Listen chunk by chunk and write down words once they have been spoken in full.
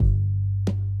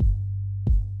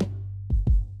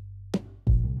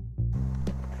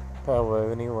Have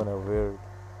anyone aware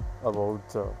about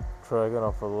the dragon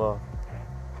of Allah?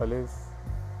 Alif,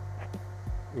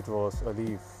 it was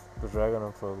Alif, the dragon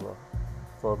of Allah.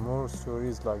 For more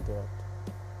stories like that,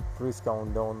 please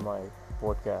count down my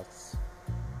podcasts.